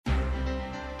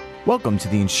Welcome to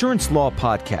the Insurance Law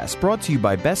Podcast, brought to you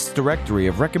by Best's Directory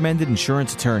of Recommended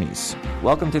Insurance Attorneys.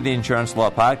 Welcome to the Insurance Law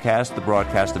Podcast, the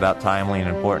broadcast about timely and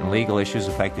important legal issues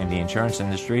affecting the insurance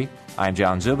industry. I'm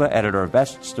John Zuba, editor of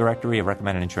Best's Directory of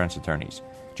Recommended Insurance Attorneys.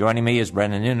 Joining me is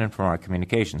Brendan Noonan from our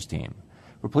communications team.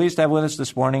 We're pleased to have with us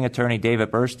this morning attorney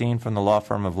David Burstein from the law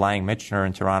firm of Lang Mitchner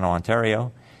in Toronto,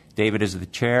 Ontario. David is the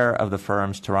chair of the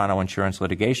firm's Toronto Insurance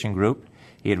Litigation Group.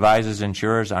 He advises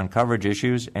insurers on coverage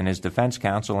issues and is defense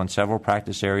counsel in several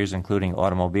practice areas, including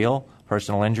automobile,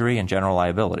 personal injury, and general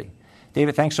liability.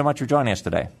 David, thanks so much for joining us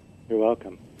today. You're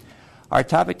welcome. Our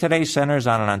topic today centers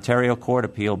on an Ontario court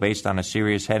appeal based on a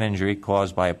serious head injury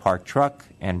caused by a parked truck,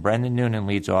 and Brendan Noonan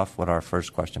leads off with our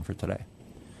first question for today.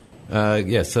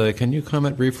 Yes, can you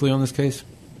comment briefly on this case?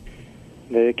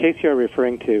 The case you're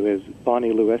referring to is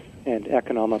Bonnie Lewis and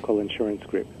Economical Insurance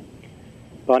Group.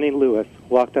 Bonnie Lewis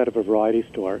walked out of a variety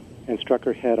store and struck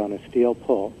her head on a steel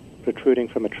pole protruding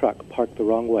from a truck parked the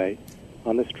wrong way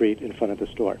on the street in front of the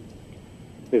store.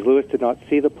 Ms. Lewis did not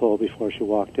see the pole before she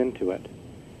walked into it.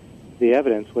 The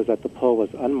evidence was that the pole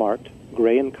was unmarked,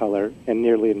 gray in color, and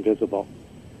nearly invisible.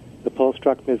 The pole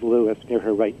struck Ms. Lewis near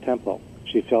her right temple.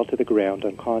 She fell to the ground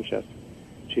unconscious.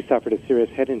 She suffered a serious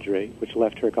head injury, which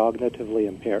left her cognitively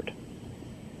impaired.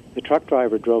 The truck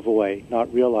driver drove away,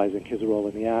 not realizing his role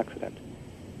in the accident.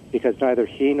 Because neither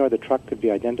he nor the truck could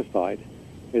be identified,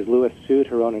 Ms. Lewis sued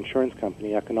her own insurance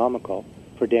company, Economical,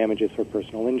 for damages for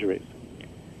personal injuries.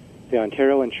 The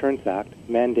Ontario Insurance Act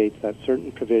mandates that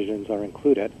certain provisions are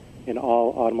included in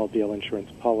all automobile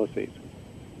insurance policies.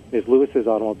 Ms. Lewis's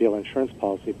automobile insurance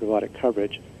policy provided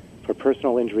coverage for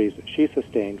personal injuries she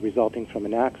sustained resulting from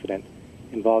an accident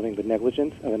involving the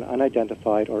negligence of an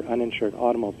unidentified or uninsured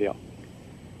automobile.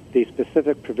 The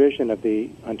specific provision of the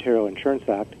Ontario Insurance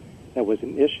Act that was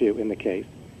an issue in the case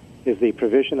is the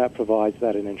provision that provides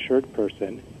that an insured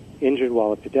person injured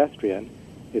while a pedestrian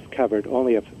is covered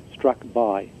only if struck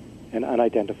by an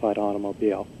unidentified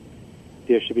automobile.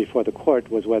 The issue before the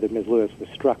court was whether Ms. Lewis was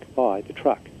struck by the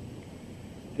truck.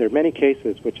 There are many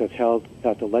cases which have held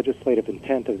that the legislative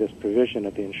intent of this provision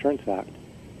of the Insurance Act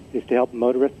is to help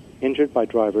motorists injured by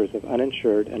drivers of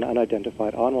uninsured and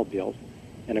unidentified automobiles,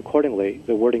 and accordingly,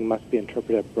 the wording must be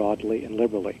interpreted broadly and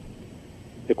liberally.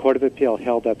 The Court of Appeal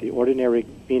held that the ordinary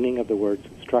meaning of the words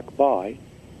struck by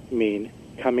mean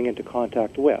coming into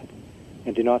contact with,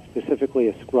 and do not specifically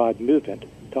ascribe movement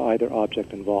to either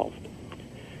object involved.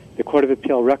 The Court of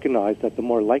Appeal recognized that the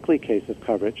more likely case of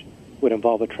coverage would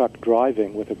involve a truck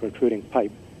driving with a protruding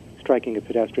pipe, striking a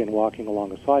pedestrian walking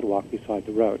along a sidewalk beside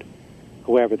the road.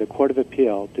 However, the Court of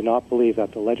Appeal did not believe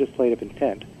that the legislative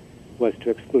intent was to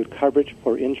exclude coverage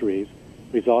for injuries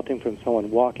resulting from someone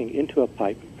walking into a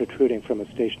pipe protruding from a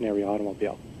stationary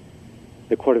automobile.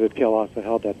 The Court of Appeal also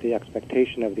held that the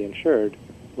expectation of the insured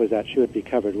was that she would be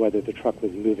covered whether the truck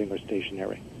was moving or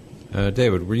stationary.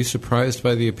 David, were you surprised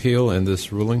by the appeal and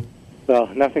this ruling? Well,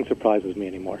 nothing surprises me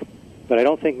anymore. But I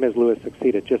don't think Ms. Lewis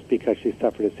succeeded just because she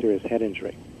suffered a serious head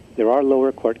injury. There are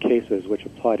lower court cases which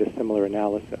apply to similar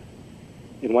analysis.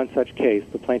 In one such case,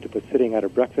 the plaintiff was sitting at a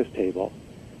breakfast table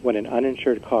when an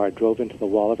uninsured car drove into the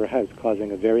wall of her house,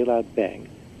 causing a very loud bang,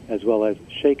 as well as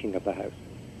shaking of the house.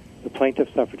 The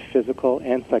plaintiff suffered physical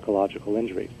and psychological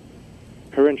injuries.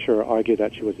 Her insurer argued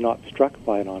that she was not struck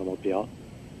by an automobile,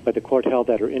 but the court held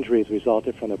that her injuries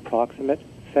resulted from the proximate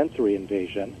sensory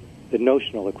invasion, the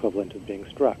notional equivalent of being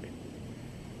struck.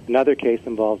 Another case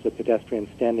involves a pedestrian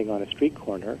standing on a street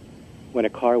corner when a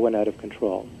car went out of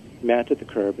control, mounted the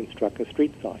curb, and struck a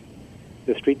street sign.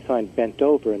 The street sign bent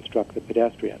over and struck the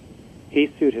pedestrian.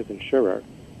 He sued his insurer,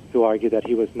 who argued that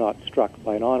he was not struck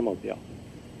by an automobile.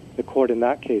 The court in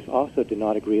that case also did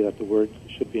not agree that the words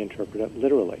should be interpreted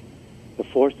literally. The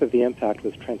force of the impact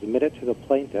was transmitted to the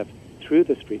plaintiff through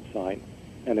the street sign,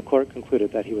 and the court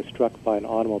concluded that he was struck by an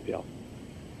automobile.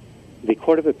 The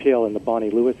Court of Appeal in the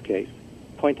Bonnie Lewis case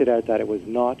pointed out that it was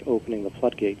not opening the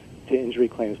floodgates to injury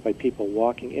claims by people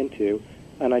walking into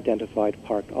unidentified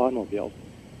parked automobiles.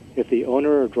 If the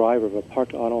owner or driver of a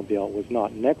parked automobile was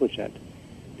not negligent,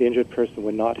 the injured person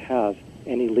would not have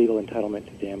any legal entitlement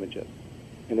to damages.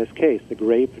 In this case, the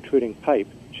gray protruding pipe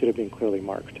should have been clearly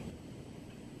marked.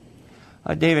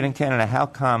 David, in Canada, how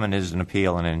common is an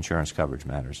appeal in insurance coverage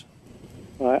matters?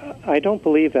 I don't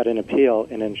believe that an appeal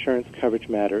in an insurance coverage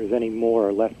matter is any more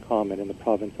or less common in the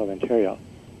province of Ontario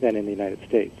than in the United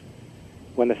States.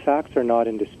 When the facts are not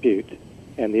in dispute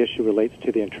and the issue relates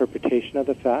to the interpretation of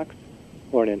the facts,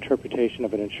 or an interpretation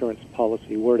of an insurance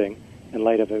policy wording in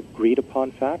light of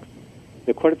agreed-upon facts,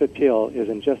 the Court of Appeal is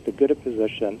in just as good a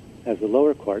position as the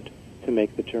lower court to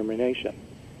make the determination.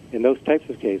 In those types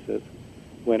of cases,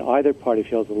 when either party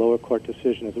feels the lower court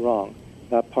decision is wrong,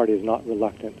 that party is not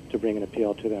reluctant to bring an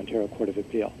appeal to the Ontario Court of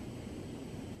Appeal.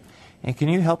 And can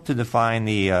you help to define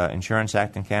the Insurance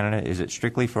Act in Canada? Is it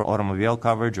strictly for automobile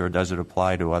coverage, or does it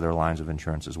apply to other lines of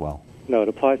insurance as well? No, it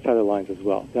applies to other lines as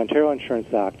well. The Ontario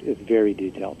Insurance Act is very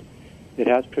detailed. It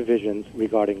has provisions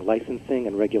regarding licensing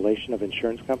and regulation of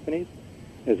insurance companies,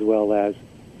 as well as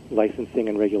licensing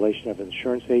and regulation of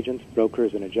insurance agents,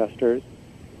 brokers, and adjusters.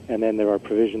 And then there are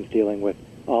provisions dealing with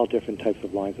all different types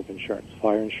of lines of insurance: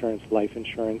 fire insurance, life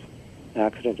insurance,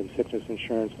 accident and sickness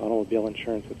insurance, automobile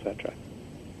insurance, etc.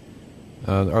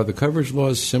 Are the coverage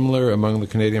laws similar among the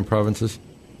Canadian provinces?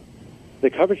 The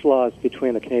coverage laws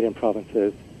between the Canadian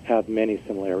provinces have many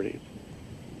similarities.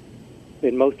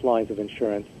 In most lines of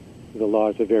insurance, the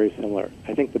laws are very similar.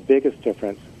 I think the biggest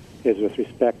difference is with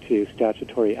respect to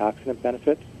statutory accident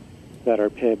benefits that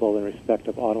are payable in respect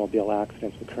of automobile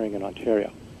accidents occurring in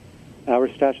Ontario.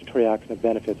 Our statutory accident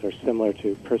benefits are similar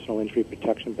to personal injury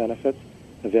protection benefits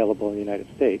available in the United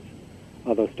States,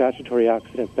 although statutory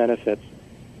accident benefits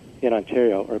in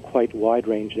Ontario are quite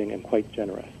wide-ranging and quite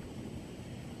generous.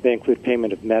 They include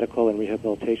payment of medical and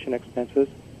rehabilitation expenses,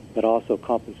 but also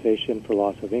compensation for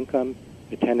loss of income,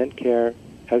 attendant care,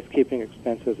 housekeeping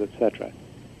expenses, etc.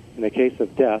 In the case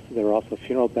of death, there are also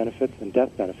funeral benefits and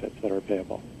death benefits that are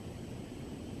payable.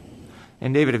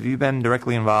 And David, have you been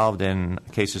directly involved in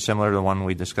cases similar to the one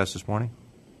we discussed this morning?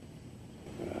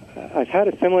 I've had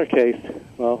a similar case,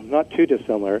 well, not too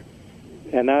dissimilar,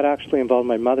 and that actually involved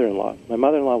my mother-in-law. My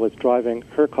mother-in-law was driving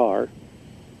her car.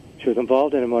 She was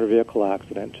involved in a motor vehicle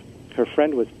accident. Her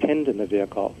friend was pinned in the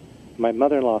vehicle. My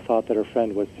mother-in-law thought that her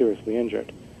friend was seriously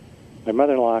injured. My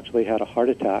mother-in-law actually had a heart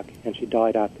attack, and she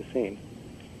died at the scene.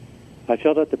 I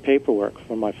filled out the paperwork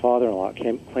for my father-in-law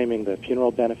claiming the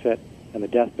funeral benefit and the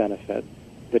death benefit.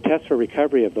 The test for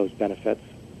recovery of those benefits,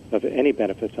 of any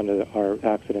benefits under our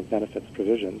accident benefits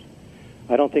provisions,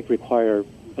 I don't think require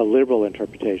a liberal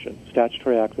interpretation.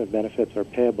 Statutory accident benefits are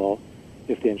payable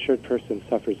if the insured person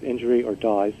suffers injury or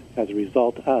dies as a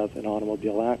result of an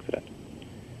automobile accident.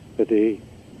 But the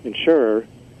insurer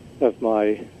of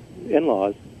my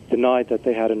in-laws denied that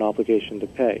they had an obligation to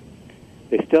pay.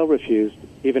 They still refused,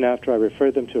 even after I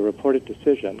referred them to a reported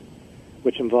decision,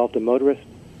 which involved a motorist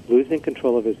losing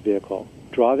control of his vehicle,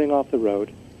 driving off the road,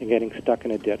 and getting stuck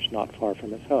in a ditch not far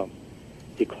from his home.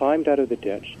 He climbed out of the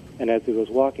ditch, and as he was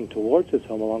walking towards his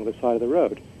home along the side of the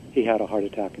road, he had a heart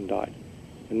attack and died.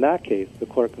 In that case, the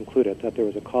court concluded that there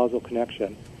was a causal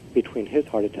connection between his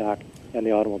heart attack and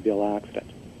the automobile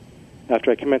accident.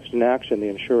 After I commenced an action, the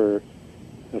insurer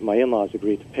of my in-laws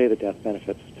agreed to pay the death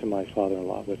benefits to my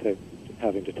father-in-law without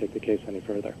having to take the case any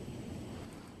further.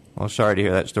 Well, sorry to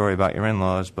hear that story about your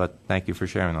in-laws, but thank you for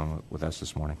sharing them with us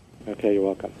this morning. Okay, you're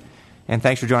welcome. And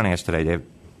thanks for joining us today, David.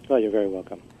 Oh, you're very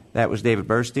welcome. That was David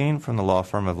Burstein from the law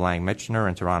firm of Lang Michener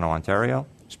in Toronto, Ontario.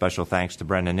 Special thanks to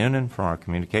Brendan Noonan from our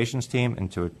communications team and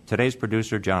to today's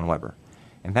producer, John Weber.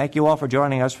 And thank you all for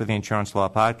joining us for the Insurance Law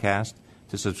Podcast.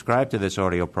 To subscribe to this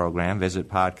audio program, visit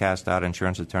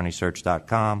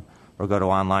podcast.insuranceattorneysearch.com or go to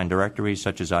online directories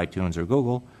such as iTunes or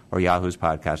Google or Yahoo's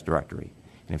podcast directory.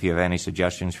 And if you have any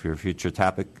suggestions for your future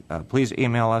topic, please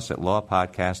email us at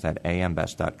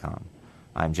lawpodcast@ambest.com.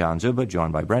 I'm John Zuba,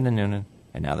 joined by Brendan Noonan,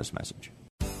 and now this message.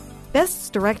 Best's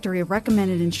directory of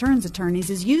recommended insurance attorneys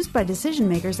is used by decision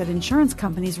makers at insurance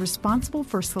companies responsible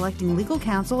for selecting legal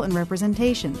counsel and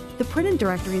representation. The printed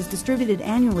directory is distributed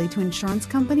annually to insurance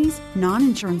companies,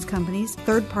 non-insurance companies,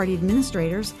 third-party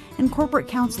administrators, and corporate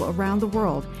counsel around the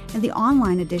world, and the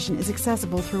online edition is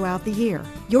accessible throughout the year.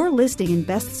 Your listing in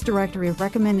Best's directory of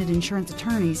recommended insurance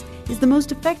attorneys is the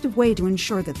most effective way to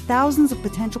ensure that thousands of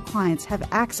potential clients have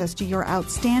access to your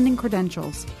outstanding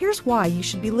credentials. Here's why you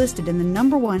should be listed in the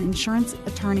 #1 insurance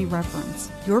attorney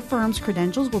reference. Your firm's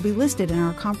credentials will be listed in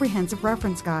our comprehensive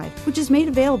reference guide, which is made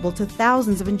available to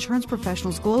thousands of insurance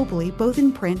professionals globally, both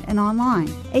in print and online.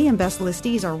 AM Best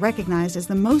listees are recognized as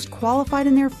the most qualified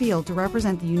in their field to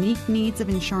represent the unique needs of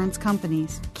insurance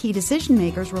companies. Key decision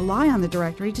makers rely on the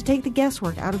directory to take the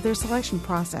guesswork out of their selection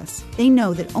process. They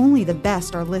know that only the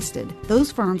best are listed,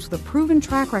 those firms with a proven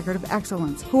track record of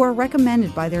excellence who are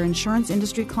recommended by their insurance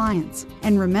industry clients.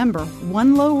 And remember,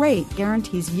 one low rate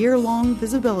guarantees year-long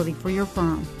visibility for your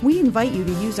firm. We invite you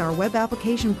to use our web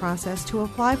application process to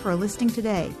apply for a listing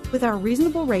today. With our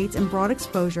reasonable rates and broad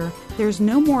exposure, there's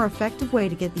no more effective way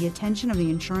to get the attention of the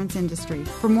insurance industry.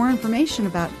 For more information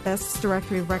about Best's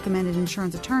Directory of Recommended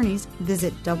Insurance Attorneys,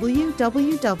 visit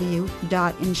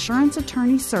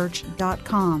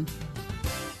www.insuranceattorneysearch.com.